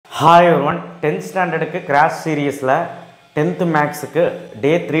Hi everyone, 10th standard crash series la 10th max க்கு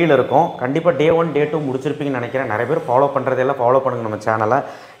day 3 ல இருக்கும். கண்டிப்பா day 1 day 2 முடிச்சிருப்பீங்கன்னு நினைக்கிறேன். நிறைய பேர் ஃபாலோ பண்றதெல்லாம் ஃபாலோ பண்ணுங்க நம்ம சேனலை.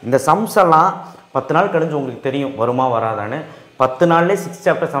 இந்த சம்ஸ் எல்லாம் 10 நாள் கழிஞ்சு உங்களுக்கு தெரியும் வருமா வராதான்னு. 10 நாள்லயே 6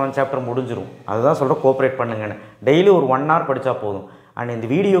 chapter 7 chapter முடிஞ்சிரும். அதுதான் சொல்றேன் கோஆபரேட் பண்ணுங்கன்னு. டெய்லி ஒரு 1 hour படிச்சா போதும். அண்ட் இந்த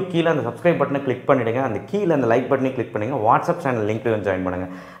வீடியோ கீழே அந்த சப்ஸ்கிரைப் பட்டனை கிளிக் பண்ணிடுங்க. அந்த கீழே அந்த லைக் பட்டனை கிளிக் பண்ணுங்க. வாட்ஸ்அப் சேனல் லிங்க்ல ஜாயின் பண்ணுங்க.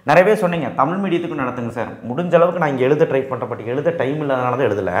 நிறைய பேர் சொன்னீங்க தமிழ் மீடியத்துக்கு நடத்துங்க சார். முடிஞ்ச அளவுக்கு நான் இங்கே எழுத ட்ரை பண்ணுறேன். பட் எழுத டைம் இல்லாதனால தான்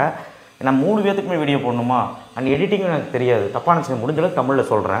எழுதலை. நான் 3 பேத்துக்குமே வீடியோ போடணுமா அண்ட் எடிட்டிங் எனக்கு தெரியாது. தப்பான விஷயம் முடிஞ்ச அளவுக்கு தமிழில்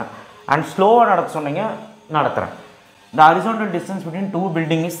சொல்கிறேன். அண்ட் ஸ்லோவாக நடத்த சொன்னீங்க, நடத்துகிறேன். The horizontal distance between two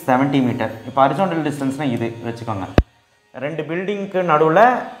buildings is 70 meter. இப்போ horizontal distanceனால் இது வச்சுக்கோங்க. 2 பில்டிங்க்கு நடுவில்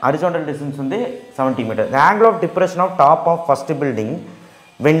horizontal distance வந்து 70 meter. The angle of depression of top of first building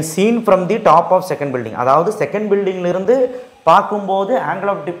when seen from the top of second building. அதாவது செகண்ட் பில்டிங்லேருந்து பார்க்கும்போது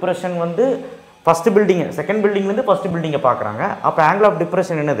angle of depression வந்து first building second பில்டிங்லேருந்து first பில்டிங்கை பார்க்குறாங்க. அப்போ ஆங்கிள் ஆஃப்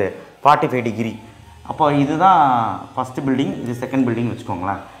டிப்ரெஷன் என்னது 45 degree. அப்போ இதுதான் ஃபஸ்ட் பில்டிங், இது செகண்ட் பில்டிங்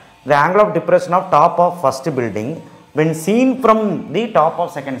வச்சுக்கோங்களேன். த angle of depression of top of first building when scene from the top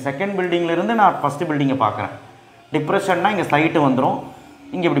of second பில்டிங்லேருந்து நான் ஃபஸ்ட் பில்டிங்கை பார்க்குறேன். டிப்ரெஷன்னா இங்கே ஸ்லைட்டு வந்துடும்,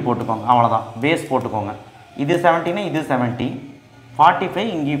 இங்கே இப்படி போட்டுக்கோங்க, அவ்வளோதான். பேஸ் போட்டுக்கோங்க. இது 70னா இது 70, 45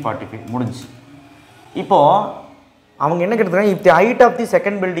 இங்கேயும் 45 முடிஞ்சு. இப்போது அவங்க என்ன கேட்டுருக்காங்க, if the height of the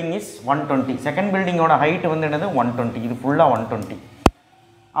second building is 120. Second பில்டிங்கோட height வந்து என்னது 120. இது ஃபுல்லாக 120.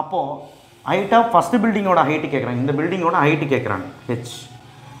 அப்போது ஹைட் ஆஃப் ஃபஸ்ட் பில்டிங்கோட ஹைட்டு கேட்குறாங்க. இந்த பில்டிங்கோட ஹைட்டு கேட்குறாங்க ஹெச்.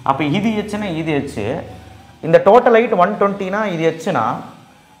 அப்போ இது ஹெச்னா இது ஹெச். இந்த டோட்டல் ஹைட் 120னா இது ஹெச்னா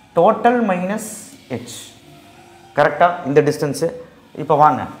டோட்டல் மைனஸ் ஹெச். கரெக்டாக இந்த டிஸ்டன்ஸு. இப்போ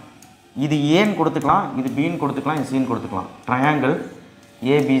வாங்க, இது ஏன்னு கொடுத்துக்கலாம், இது பின்னு கொடுத்துக்கலாம், இது சின்னு கொடுத்துக்கலாம். Triangle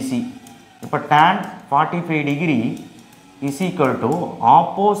ABC. இப்போ tan 45 degree is equal to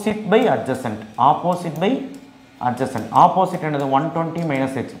opposite by adjacent. Opposite by adjacent. Opposite என்னது 120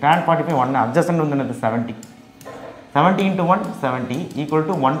 minus h. tan 45 1, adjacent வந்து என்னது 70. 70 into 1 70 equal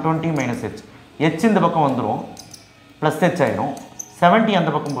to 120 minus h. h இந்த பக்கம் வந்துடும், ப்ளஸ் h ஆகிடும். 70 அந்த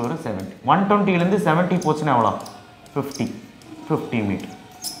பக்கம் போயிடும் 70. 120லேருந்து 70 போச்சுன்னா எவ்வளோ 50 மீட்டர்.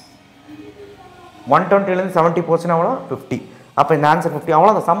 120லேருந்து 70 போச்சுன்னா எவ்வளோ 50. அப்போ இந்த ஆன்சர் 50.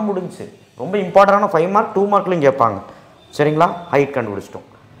 அவ்வளோ அந்த சம் முடிஞ்சு. ரொம்ப இம்பார்ட்டண்டான 5 மார்க் 2 மார்க்லையும் கேட்பாங்க. சரிங்களா, ஹைட் கண்டுபிடிச்சிட்டோம்.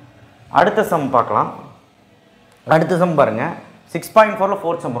 அடுத்த சம் பார்க்கலாம். அடுத்த சம் பாருங்கள், 6.4ல்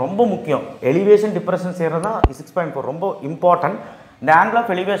 4th சம் ரொம்ப முக்கியம். எலிவேஷன் டிப்ரெஷன் செய்கிறது தான் 6.4 ரொம்ப இம்பார்ட்டன்ட். இந்த angle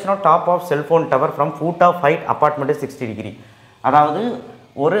of elevation of top of cellphone tower from food of height apartment 60 degree. அதாவது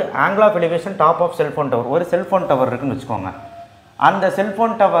ஒரு angle of elevation top of cellphone tower, ஒரு செல்ஃபோன் டவர் இருக்குன்னு வச்சுக்கோங்க. அந்த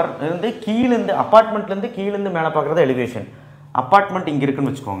செல்ஃபோன் டவர் இருந்து கீழேருந்து அப்பார்ட்மெண்ட்லேருந்து கீழேருந்து மேலே பார்க்குறது எலிவேஷன். அப்பார்ட்மெண்ட் இங்கே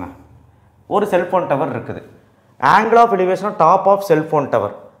இருக்குன்னு வச்சுக்கோங்க, ஒரு செல்ஃபோன் டவர் இருக்குது. Angle of elevation top of cellphone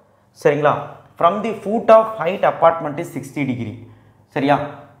tower. சரிங்களா, from the food of height apartment is 60 degree. சரியா,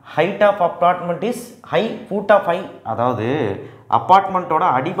 height of apartment is high, food of high, அதாவது அப்பார்ட்மெண்ட்டோட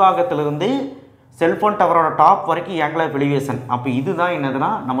அடிபாகத்திலிருந்து செல்ஃபோன் டவரோட டாப் வரைக்கும் ஆங்கிள் ஆஃப் எலிவேஷன். அப்போ இதுதான் என்னதுன்னா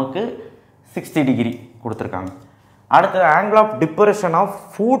நமக்கு 60 டிகிரி கொடுத்துருக்காங்க. அடுத்தது angle of depression of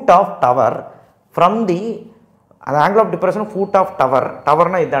food of tower from the, அந்த angle of depression food of tower,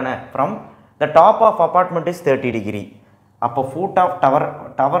 டவர்னால் இதுதானே, from the top of apartment is 30 degree. அப்போ ஃபுட் ஆஃப் டவர்,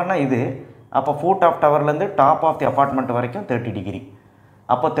 டவர்னால் இது. அப்போ food of டவர்லேருந்து top of the apartment வரைக்கும் 30 degree.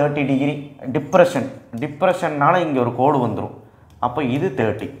 அப்போ 30 degree depression. டிப்ரெஷன்னால் இங்கே ஒரு கோடு வந்துடும். அப்போ இது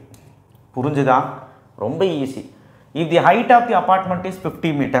 30. புரிஞ்சுதா? ரொம்ப easy. If the height of the apartment is 50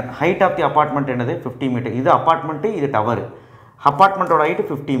 metre. Height of the apartment என்னது 50 மீட்டர். இது அப்பார்ட்மெண்ட்டு, இது டவர். அப்பார்ட்மெண்ட்டோட height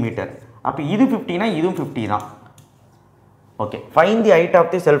 50 metre. அப்போ இது 50னா இதுவும் 50 தான். Okay, find the height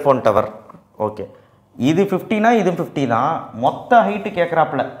of the cellphone tower. Okay, இது 50னா இது 50 தான். மொத்த ஹைட்டு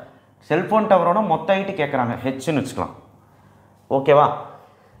கேட்குறாப்புல, செல்ஃபோன் டவரோட மொத்த ஹைட்டு கேட்குறாங்க, ஹெச்னு வச்சுக்கலாம். ஓகேவா?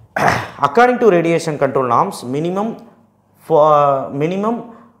 According to radiation control norms minimum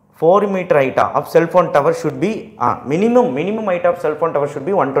 4 metre ஹைட்டா of cellphone tower should be minimum height of cellphone tower should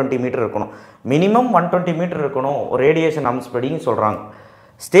be 120 metre இருக்கணும். மினிமம் 120 மீட்டர் இருக்கணும் ரேடியேஷன் நார்ம்ஸ் படின்னு சொல்கிறாங்க.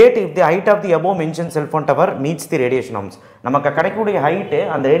 State if the height of the above mention cellphone tower meets the radiation norms. நமக்கு கிடைக்கக்கூடிய height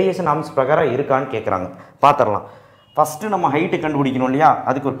அந்த radiation norms பிரகாரம் இருக்கான்னு கேட்குறாங்க. பார்த்துடலாம். ஃபஸ்ட்டு நம்ம ஹைட்டு கண்டுபிடிக்கணும் இல்லையா,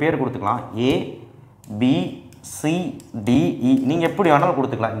 அதுக்கு ஒரு பேர் கொடுத்துக்கலாம். ஏ பி சி டி இ. நீங்கள் எப்படி வேணாலும்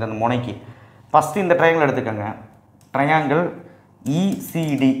கொடுத்துக்கலாம் இந்த முனைக்கு. ஃபஸ்ட்டு இந்த ட்ரையாங்கிள் எடுத்துக்கோங்க, ட்ரையாங்கிள்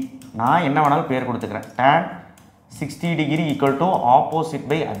இசிடி. நான் என்ன வேணாலும் பேர் கொடுத்துக்கிறேன். tan 60 degree equal to opposite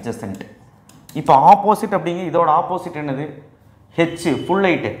by adjacent. இப்போ ஆப்போசிட் அப்படிங்க, இதோட ஆப்போசிட் என்னது ஹெச், ஃபுல்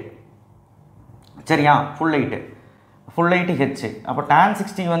ஹைட்டு. சரியா, ஃபுல் ஹைட்டு ஹெச். அப்போ tan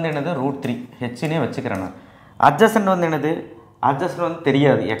 60 வந்து என்னது √3 ஹெச்னே வச்சுக்கிறேன் நான். அட்ஜசன்ட் வந்து என்னது, அட்ஜசன்ட் வந்து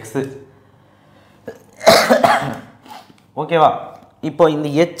தெரியாது, எக்ஸு. ஓகேவா, இப்போ இந்த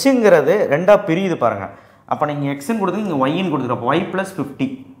ஹெச்ங்கிறது ரெண்டாக பிரியுது பாருங்கள். அப்போ நீங்கள் எக்ஸ்ன்னு கொடுத்து இங்கே ஒய்ன்னு கொடுத்துருக்கோம். அப்போ ஒய் ப்ளஸ் 50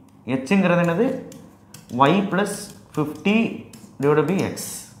 ஹெச்ங்கிறது என்னது Y plus 50 divide by X.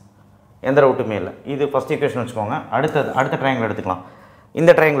 எந்த ரவுட்டுமே இல்லை. இது ஃபஸ்ட் ஈக்குவேஷன் வச்சுக்கோங்க. அடுத்த ட்ரையாங்கிள் எடுத்துக்கலாம்.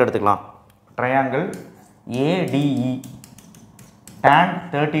 இந்த ட்ரையாங்கிள் எடுத்துக்கலாம். Triangle ADE tan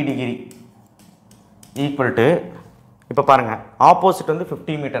 30 degree equal to இப்போ பாருங்கள் ஆப்போசிட் வந்து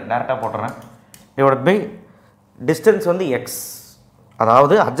 50 மீட்டர் டேரெக்டாக போட்டுறேன் டிவைட் பை டிஸ்டன்ஸ் வந்து எக்ஸ்,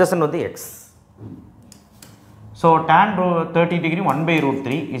 அதாவது அட்ஜசன்ட் வந்து X. So tan 30 degree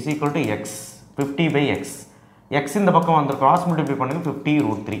 1/√3 is equal to X 50 by X. X இந்த பக்கம் வந்து கிராஸ் மல்டிப்ளை பண்ணுங்க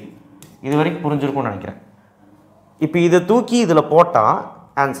 50√3. இது வரைக்கும் புரிஞ்சிருக்கும்னு நினைக்கிறேன். இப்போ இதை தூக்கி இதில் போட்டால்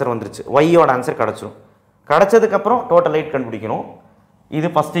ஆன்சர் வந்துருச்சு. ஒய்யோட ஆன்சர் கிடச்சிரும். கிடச்சதுக்கப்புறம் டோட்டல் ஹைட் கண்டுபிடிக்கணும். இது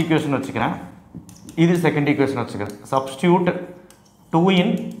ஃபஸ்ட் ஈக்குவேஷன் வச்சுக்கிறேன், இது செகண்ட் ஈக்குவேஷன் வச்சுக்கிறேன். Substitute 2 in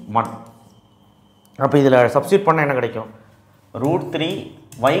 1. அப்போ இதில் சப்ஸ்டியூட் பண்ணால் என்ன கிடைக்கும்? √3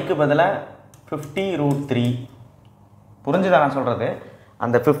 ஒய்க்கு பதிலாக 50√3. புரிஞ்சுதா நான் சொல்கிறது?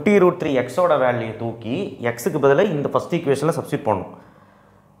 அந்த 50√3 எக்ஸோட வேல்யூ தூக்கி எக்ஸுக்கு பதிலாக இந்த ஃபஸ்ட் ஈக்குவேஷனில் சப்ஸ்டியூட் பண்ணணும்.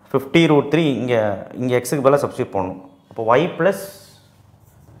 50√3 இங்கே எக்ஸுக்கு பதிலாக சப்ஸ்டியூட் பண்ணணும். அப்போ ஒய் ப்ளஸ்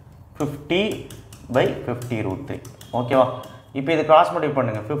 50 பை 50√3. ஓகேவா? இப்போ இது கிராஸ் மல்டிப்ளை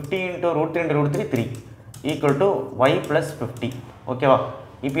பண்ணுங்கள். 50 × √3 3 ஈக்குவல் டு ஒய் ப்ளஸ் 50. ஓகேவா?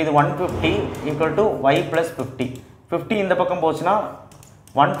 இப்போ இது 150 ஈக்குவல் டு ஒய் ப்ளஸ் 50. 50 இந்த பக்கம் போச்சுன்னா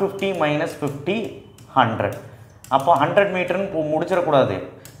 150 மைனஸ் 50 100. அப்போ 100 மீட்டர்னு முடிச்சிடக்கூடாது.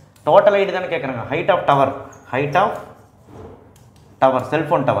 டோட்டல் ஹைட் தானே கேட்குறாங்க. Height of tower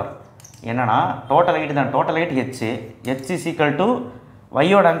cellphone tower என்னன்னா டோட்டல் ஹைட் தான். Total height H is equal to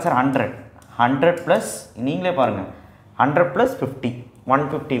ஒய்யோட ஆன்சர் 100 ப்ளஸ் நீங்களே பாருங்கள் 100 ப்ளஸ் 50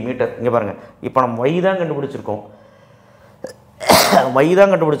 150 மீட்டர். இங்கே பாருங்கள். இப்போ நம்ம ஒய் தான் கண்டுபிடிச்சிருக்கோம்.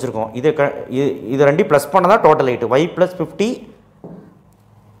 இது ரெண்டையும் ப்ளஸ் பண்ண தான் டோட்டல் ஹைட். ஒய் ப்ளஸ் 50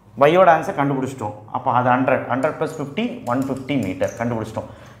 ஒய்யோட ஆன்சர் கண்டுபிடிச்சிட்டோம். அப்போ அது 100 ப்ளஸ் 50 150 மீட்டர் கண்டுபிடிச்சிட்டோம்.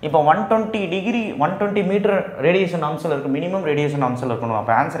 இப்போ 120 டிகிரி 120 மீட்டர் ரேடியேஷன் நார்ம்ஸில் இருக்குது. மினிமம் ரேடியேஷன் நார்ம்ஸில் இருக்கணும்.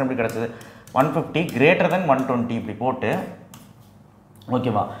 அப்போ ஆன்சர் எப்படி கிடச்சிது? 150 கிரேட்டர் தென் 120 இப்படி போட்டு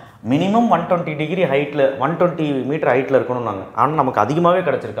ஓகேவா? மினிமம் 120 டிகிரி ஹைட்டில் 120 மீட்டர் ஹைட்டில் இருக்கணும் நாங்கள். ஆனால் நமக்கு அதிகமாகவே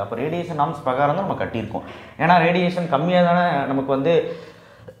கிடச்சிருக்கு. அப்போ ரேடியேஷன் நார்ம்ஸ் பிரகாரம் தான் நம்ம கட்டியிருக்கோம். ஏன்னா ரேடியேஷன் கம்மியாக தானே நமக்கு வந்து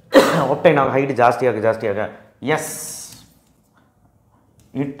ஒப்டைன் ஆகும். ஹைட்டு ஜாஸ்தியாக S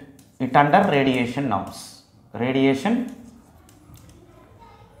it under radiation norms.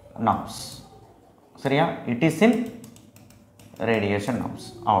 சரியா? It is in radiation norms.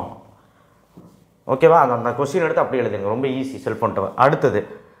 அவ்வளோ. ஓகேவா? அந்த கொஸ்டின் எடுத்து அப்படியே எழுதுங்க. ரொம்ப ஈஸி. Cellphone tower. அடுத்தது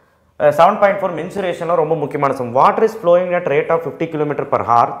 7.4 மென்சுரேஷனில் ரொம்ப முக்கியமான some. Water is flowing at rate of 50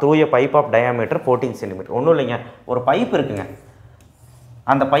 km/h through a pipe of diameter 14 cm. ஒன்றும் இல்லைங்க, ஒரு பைப் இருக்குங்க.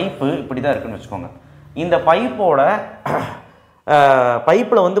 அந்த பைப்பு இப்படி தான் இருக்குன்னு வச்சுக்கோங்க. இந்த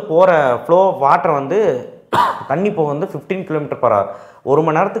பைப்பில் வந்து போகிற ஃப்ளோ ஆஃப் வாட்டர் வந்து தண்ணி போக வந்து 15 km/h. ஒரு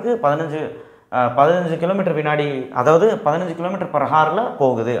மணி நேரத்துக்கு 15 கிலோமீட்டர் வினாடி, அதாவது 15 km/h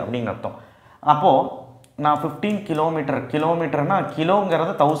போகுது அப்படின்னு அர்த்தம். அப்போது நான் 15 கிலோமீட்டர்னா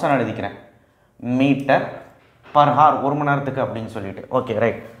கிலோங்கிறத 1000 எழுதிக்கிறேன். மீட்டர்/h ஒரு மணி நேரத்துக்கு அப்படின்னு சொல்லிட்டு. Okay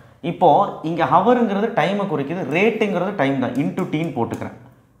right. இப்போது இங்கே ஹவருங்கிறது டைமை குறிக்குது, ரேட்டுங்கிறது டைம் தான். இன்ட்டு டீன்னு போட்டுக்கிறேன்.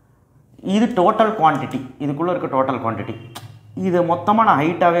 இது டோட்டல் குவான்டிட்டி, இதுக்குள்ளே இருக்க டோட்டல் குவான்டிட்டி. இது மொத்தமாக நான்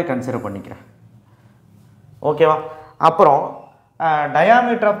ஹைட்டாகவே கன்சிடர் பண்ணிக்கிறேன். ஓகேவா? அப்புறம்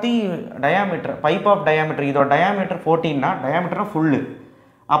diameter of the pipe of diameter. இதோட டயாமீட்டர் 14னா டயாமீட்டர்னா ஃபுல்லு.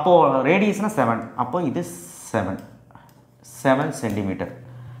 அப்போது ரேடியஸ்னால் 7. அப்போது இது 7 சென்டிமீட்டர்.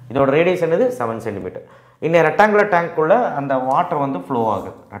 இதோட ரேடியஸ் என்னது 7 சென்டிமீட்டர். இன்னும் ரெக்டாங்குலர் டேங்க்குள்ளே அந்த வாட்டர் வந்து ஃப்ளோ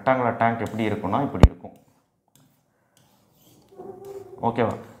ஆகுது. ரெக்டாங்குலர் டேங்க் எப்படி இருக்குன்னா இப்படி இருக்கும்.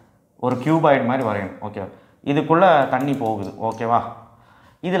 ஓகேவா? ஒரு கியூபாய்டு மாதிரி வரையணும். ஓகேவா? இதுக்குள்ளே தண்ணி போகுது. ஓகேவா?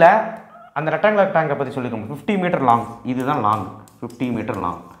 இதில் அந்த ரெக்டாங்குலர் டேங்கை பற்றி சொல்லிக்கணும். 50 மீட்டர் லாங், இதுதான் long. 50 metre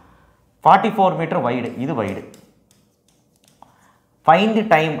long. 44 metre wide, இது வைடு. ஃபைண்ட்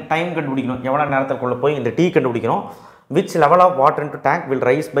டைம் கண்டுபிடிக்கணும். எவ்வளோ நேரத்துக்குள்ளே போய் இந்த டீ கண்டுபிடிக்கணும். Which level of water into tank will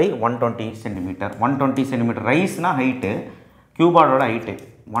rise by 120 centimetre. 120 centimetre ரைஸ்னால் height, கியூபார்டோட height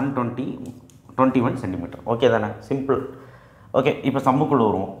 21 centimetre. Okay தானே? சிம்பிள். ஓகே, இப்போ சம்முக்குள்ளே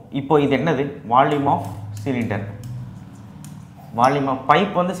வருவோம். இப்போ இது என்னது? Volume of cylinder. Volume of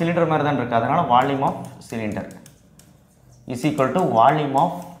pipe வந்து சிலிண்டர் மாதிரி தான் இருக்குது. அதனால் volume of cylinder is equal to volume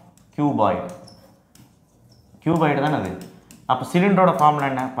of cuboid தானே அது. அப்போ சிலிண்டரோட ஃபார்முலா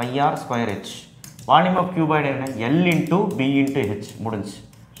என்ன? πr²h. வால்யூம் ஆஃப் கியூபாய்டு என்ன? L × B × H. முடிஞ்சு.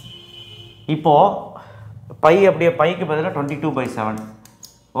 இப்போது அப்படியே பைக்கு பதிலாக 22/7.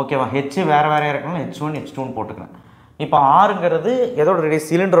 ஓகேவா? ஹெச் வேறு இருக்கணும். H1 H2ன்னு போட்டுக்கிறேன். இப்போ ஆறுங்கிறது எதோட ரேடியஸ்?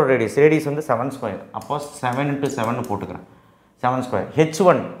 சிலிண்டரோட ரேடியஸ் வந்து 7². அப்போ 7 × 7ன்னு போட்டுக்கிறேன். 7 ஸ்கொயர்.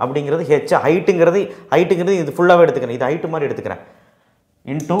 h1 அப்படிங்கிறது ஹைட்டுங்கிறது இது ஃபுல்லாகவே எடுத்துக்கிறேன், இது ஹைட்டு மாதிரி எடுத்துக்கிறேன்,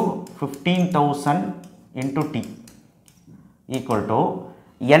 into 15,000 into D equal to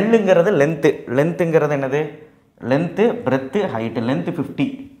எல்லுங்கிறது லென்த்துங்கிறது என்னது, length breadth height, length 50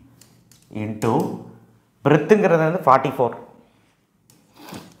 into பிரெத்துங்கிறது வந்து 44,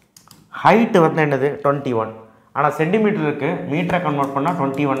 ஹைட்டு வந்து என்னது 21. ஆனால் சென்டிமீட்டருக்கு மீட்டரை கன்வெர்ட் பண்ணால்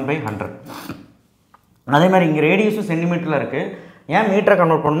 21/100. அதே மாதிரி இங்கே ரேடியஸும் சென்டிமீட்டரில் இருக்குது. ஏன் மீட்டரை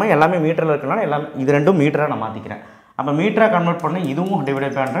கன்வெர்ட் பண்ணணும், எல்லாமே மீட்டரில் இருக்கனால எல்லாமே இது ரெண்டும் மீட்டராக நான் மாற்றிக்கிறேன். அப்போ மீட்டரை கன்வெர்ட் பண்ண இதுவும்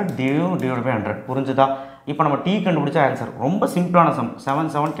டிவைட் பை 100, இதுவும் டிவைட் பை 100. புரிஞ்சுதா? இப்போ நம்ம டி கண்டுபிடிச்ச ஆன்சர் ரொம்ப சிம்பிளான சம்.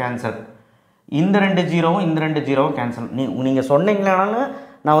 7 7 கேன்சல், இந்த 2 ஜீரோவும் இந்த 2 ஜீரோவும் கேன்சல். நீங்கள் சொன்னீங்களானாலும்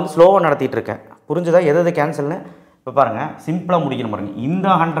நான் வந்து ஸ்லோவாக நடத்திட்டு இருக்கேன். புரிஞ்சுதா எது கேன்சல்னு? இப்போ பாருங்கள், சிம்பிளாக முடிக்கணும் பாருங்கள். இந்த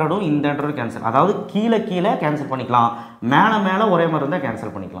 100ம் இந்த 100ம் கேன்சல், அதாவது கீழே கேன்சல் பண்ணிக்கலாம், மேலே ஒரே மாதிரி இருந்தால்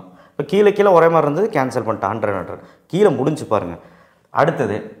கேன்சல் பண்ணிக்கலாம். இப்போ கீழே ஒரே மாதிரி இருந்தது கேன்சல் பண்ணிட்டேன், 100 கீழே முடிஞ்சு பாருங்கள்.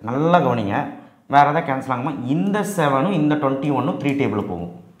 அடுத்தது நல்லா கவனிங்க, வேறு எதாவது கேன்சல் ஆகுமா? இந்த 7ம் இந்த 21ம் 3 டேபிள்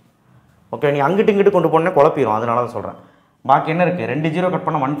போகும். ஓகே, நீ அங்கிட்டு கொண்டு போனே குழப்பிடும், அதனால தான் சொல்கிறேன். பாக்கி என்ன இருக்குது, 2 ஜீரோ கட்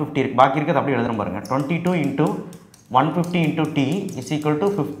பண்ணால் 150 இருக்குது, பாக்கி இருக்கிறது அப்படியே எழுதுறேன் பாருங்கள். 22 into 150 into D is equal to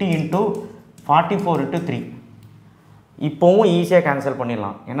 50 into 44 into 3. இப்போவும் ஈஸியாக கேன்சல்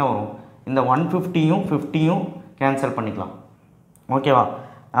பண்ணிடலாம். என்ன வரும், இந்த 150யும் 50யும் கேன்சல் பண்ணிக்கலாம். ஓகேவா?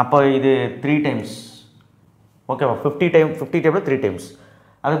 அப்போ இது 3 டைம்ஸ். ஓகேவா? 50 டேபிள் 3 டைம்ஸ்.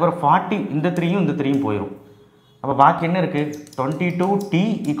 அதுக்கப்புறம் 40, இந்த 3யும் இந்த 3யும் போயிடும். அப்போ பாக்கி என்ன இருக்குது, 22t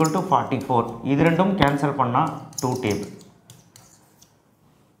ஈக்குவல் டு 44. இது ரெண்டும் கேன்சல் பண்ணால் 2 டேபிள்.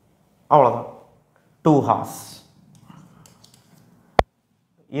 அவ்வளோதான், 2 hours,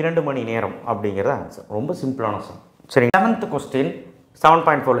 2 மணி நேரம் அப்படிங்கிறது ஆன்சர். ரொம்ப சிம்பிளான சம். சரி, 7th question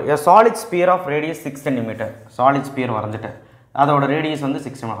 7.4. A solid sphere of radius 6 cm. Solid sphere வரைஞ்சிட்டேன், அதோட ரேடியஸ் வந்து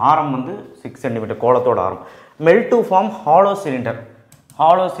 6 cm, ஆரம் வந்து 6 cm, கோலத்தோட ஆரம். Melt to form hollow cylinder.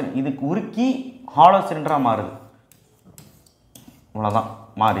 இதுக்கு உருக்கி ஹாலோ சிலிண்டராக மாறுது. அவ்வளோதான்,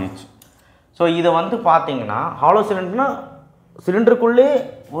 மாறிடுச்சு. ஸோ இதை வந்து பார்த்தீங்கன்னா ஹாலோ சிலிண்டர்னா சிலிண்டருக்குள்ளே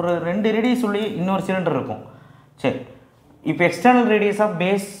ஒரு 2 ரேடியஸ் உள்ளே இன்னொரு சிலிண்டர் இருக்கும். சரி, இப்போ external radius of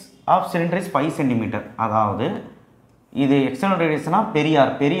base of cylinder is 5 cm. அதாவது இது எக்ஸ்டர்னல் ரேடியஸ்னால்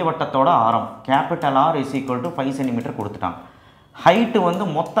பெரிய வட்டத்தோட ஆரம் capital R is equal to 5 cm கொடுத்துட்டாங்க. ஹைட்டு வந்து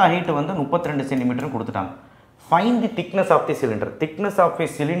மொத்த ஹைட்டு வந்து 32 cm கொடுத்துட்டாங்க. Find the thickness of the cylinder. Thickness of the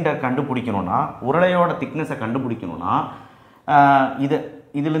cylinder கண்டுபிடிக்கணும்னா, உருளையோட திக்னஸை கண்டுபிடிக்கணும்னா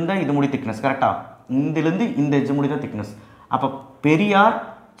இதுலேருந்து இது முடி திக்னஸ் கரெக்டாக, இதுலேருந்து இந்த எஜ்ஜு முடி தான் திக்னஸ். அப்போ பெரியார்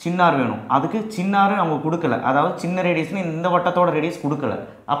சின்னார் வேணும், அதுக்கு சின்னார் அவங்க கொடுக்கல, அதாவது சின்ன ரேடியஸ்னு இந்த வட்டத்தோட ரேடியஸ் கொடுக்கல.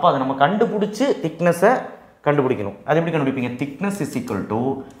 அப்போ அதை நம்ம கண்டுபிடிச்சி திக்னஸை கண்டுபிடிக்கணும். அது எப்படி கண்டுபிடிப்பீங்க, thickness is equal to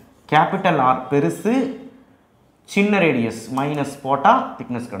capital R பெருசு, சின்ன ரேடியஸ் மைனஸ் போட்டால்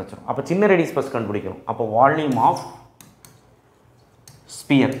திக்னஸ் கிடச்சிடும். அப்போ சின்ன ரேடியஸ் ஃபஸ்ட் கண்டுபிடிக்கணும். அப்போ வால்யூம் ஆஃப்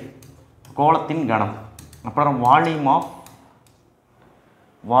ஸ்பியர், கோளத்தின் கனம், அப்புறம் volume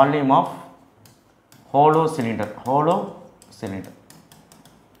of hollow cylinder.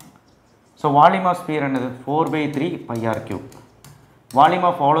 So volume of sphere என்னது 4/3 πr3. Volume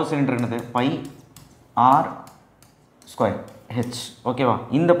of hollow cylinder என்னது πr² h. ஓகேவா?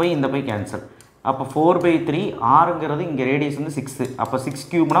 இந்த பை கேன்சல். அப்போ 4/3 ஆறுங்கிறது இங்கே ரேடியஸ் வந்து 6. அப்போ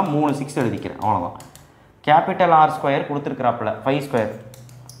 6³ 3 6 எழுதிக்கிறேன், அவ்வளோதான். Capital R² கொடுத்துருக்குறாப்பில் 5²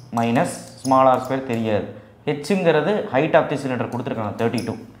 minus small r² தெரியாது. ஹெச்ங்கிறது ஹைட் ஆஃப் தி சிலிண்டர் கொடுத்துருக்காங்க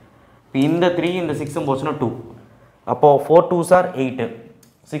 32. இப்போ இந்த 3 இந்த 6 போச்சுன்னா 2. அப்போது 4 2s are 8,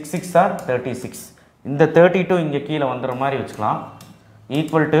 6 6 are 36. இந்த 32 இங்கே கீழே வந்துடுற மாதிரி வச்சுக்கலாம்.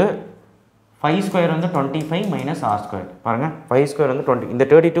 ஈக்குவல் டு 5² வந்து 25 மைனஸ் r². பாருங்கள், 5² வந்து 20, இந்த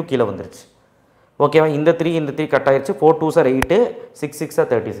 32 கீழே வந்துருச்சு. ஓகேவா? இந்த 3 கட் ஆயிடுச்சு. 4 2s are 8, 6 6 are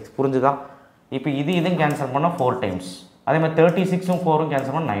 36. புரிஞ்சுதா? இப்போ இதுவும் கேன்சல் பண்ணால் 4 டைம்ஸ். அதே மாதிரி 36ம் 4ம்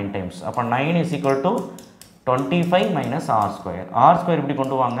கேன்சல் பண்ணால் 9 டைம்ஸ். அப்போ 9 is equal to 25 minus r². இப்படி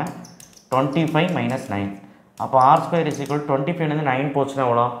கொண்டு வாங்க, 25 மைனஸ் 9. அப்போ r² இஸ் ஈக்குவல் 25 9 போச்சுன்னா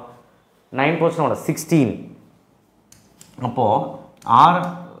எவ்வளோ, 9 போச்சுன்னா எவ்வளோ 16. அப்போது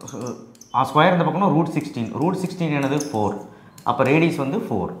ஸ்கொயர் இந்த பக்கம்னா √16. √16 என்னது 4. அப்போ ரேடியஸ் வந்து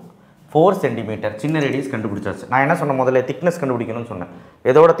 4 சென்டிமீட்டர். சின்ன ரேடியஸ் கண்டுபிடிச்சாச்சு. நான் என்ன சொன்னேன், முதல்ல திக்னஸ் கண்டுபிடிக்கணும்னு சொன்னேன்.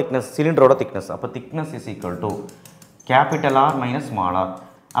 எதோட திக்னஸ், சிலிண்டரோட திக்னஸ். அப்போ thickness is equal to capital R minus small R.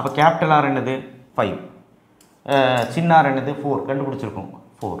 அப்போ கேபிட்டல் ஆர் என்னது 5, சின்ன ஆர் என்னது 4 கண்டுபிடிச்சிருக்கோம்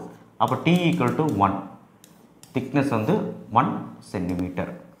 4. அப்போ t ஈக்குவல் டு 1, திக்னஸ் வந்து 1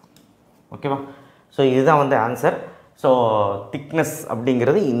 சென்டிமீட்டர். ஓகேவா? ஸோ இதுதான் வந்து ஆன்சர். ஸோ திக்னஸ்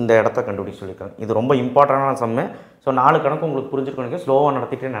அப்படிங்கிறது இந்த இடத்த கண்டுபிடிச்சி சொல்லியிருக்காங்க. இது ரொம்ப இம்பார்ட்டண்டான சம்மு. ஸோ 4 கணக்கு உங்களுக்கு புரிஞ்சுக்கணும். ஸ்லோவாக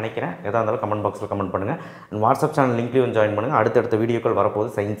நடத்திட்டு நினைக்கிறேன். எதாக இருந்தாலும் கமெண்ட் பாக்ஸில் கமெண்ட் பண்ணுங்கள். வாட்ஸ்அப் சேனல் லிங்க்லேயும் ஜாயின் பண்ணுங்கள். அடுத்தடுத்த வீடியோக்கள்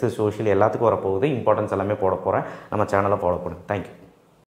வரப்போகுது. சயின்ஸு, சோஷியல் எல்லாத்துக்கும் வரப்போகுது. இம்பார்ட்டன்ஸ் எல்லாமே போட போகிறேன். நம்ம சேனலை ஃபாலோ பண்ணுங்கள். தேங்க்யூ.